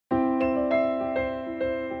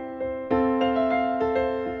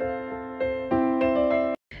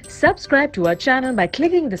Subscribe to our channel by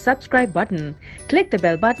clicking the subscribe button. Click the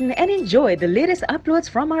bell button and enjoy the latest uploads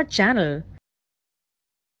from our channel.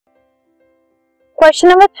 Question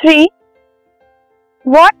number 3.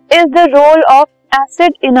 What is the role of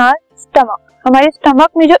acid in our stomach? हमारे stomach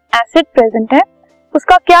में जो acid present है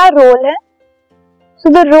उसका क्या role है? So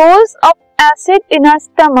the roles of acid in our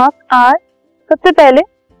stomach are, सबसे पहले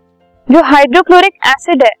जो हाइड्रोक्लोरिक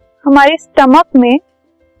एसिड है हमारे स्टमक में,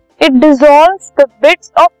 it dissolves the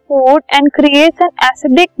bits of food and creates an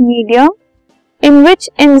acidic medium in which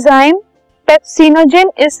enzyme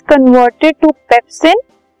pepsinogen is converted to pepsin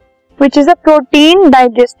which is a protein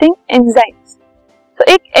digesting enzyme.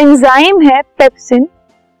 तो एक enzyme है pepsin,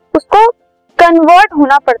 उसको कन्वर्ट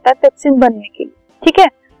होना पड़ता है पेप्सिन बनने के लिए. ठीक है,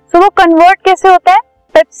 सो वो कन्वर्ट कैसे होता है?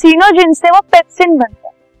 पेप्सिनोजेन से वो पेप्सिन बनता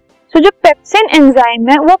है. सो जो पेप्सिन एंजाइम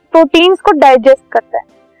है वो प्रोटीन्स को डाइजेस्ट करता है.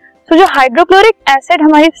 सो जो हाइड्रोक्लोरिक एसिड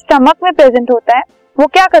हमारे स्टमक में प्रेजेंट होता है वो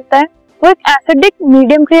क्या करता है? वो एक एसिडिक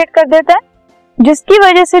मीडियम क्रिएट कर देता है जिसकी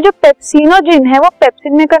वजह से जो पेप्सिनोजेन है वो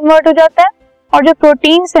पेप्सिन में कन्वर्ट हो जाता है और जो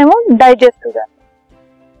प्रोटीन्स है वो डाइजेस्ट हो जाते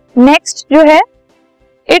हैं. नेक्स्ट जो है,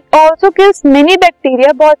 it also kills many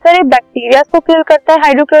bacteria, बहुत सारे बैक्टीरिया को किल करता है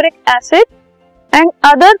hydrochloric acid, and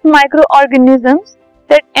other micro organisms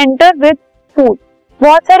that enter with food.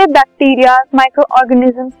 बहुत सारे बैक्टीरिया, माइक्रो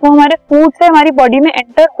ऑर्गेनिजम्स वो हमारे फूड से हमारी बॉडी में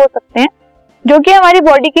एंटर हो सकते हैं जो कि हमारी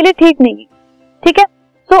बॉडी के लिए ठीक नहीं है. ठीक है,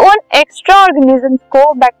 सो उन एक्स्ट्रा ऑर्गेनिजम्स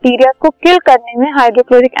को, बैक्टीरिया को किल करने में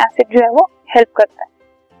हाइड्रोक्लोरिक एसिड जो है वो हेल्प करता है.